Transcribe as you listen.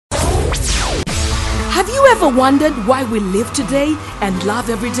Have you ever wondered why we live today and love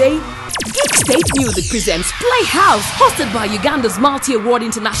every day? Geek State Music presents Playhouse, hosted by Uganda's multi-award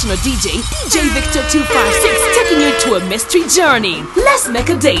international DJ, Victor256, taking you to a mystery journey. Let's make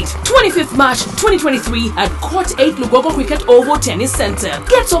a date, 25th March 2023 at Parte Lugogo Cricket Oval Tennis Center.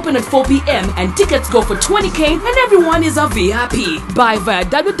 Gets open at 4 p.m. and tickets go for 20k and everyone is a VIP. Buy via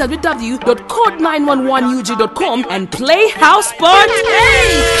www.code911ug.com and Playhouse Party!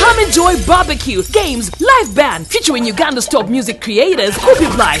 Come enjoy barbecue, games, live band featuring Uganda's top music creators, Kupi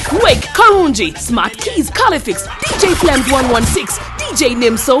Blight, Wake, Karunji, Smart Keys, Califix, DJ Flamed116, DJ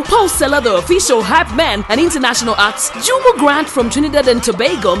Nimso, Paul Seller, the official hype man, and international acts Jumo Grant from Trinidad and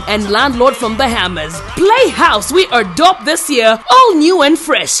Tobago, and Landlord from the Hammers. Playhouse, we are dope this year, all new and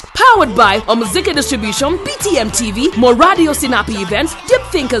fresh. Powered by Omuzika Distribution, PTM TV, Moradio Sinapi Events, Deep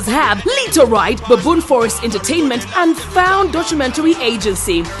Thinkers Hab, Lito Ride, Baboon Forest Entertainment, and Found Documentary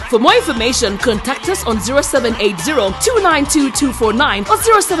Agency. For more information, contact us on 0780-292-249 or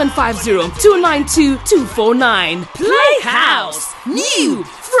 0750-292-249. Playhouse, new,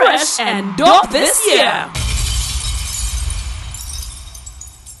 fresh, and dope this year.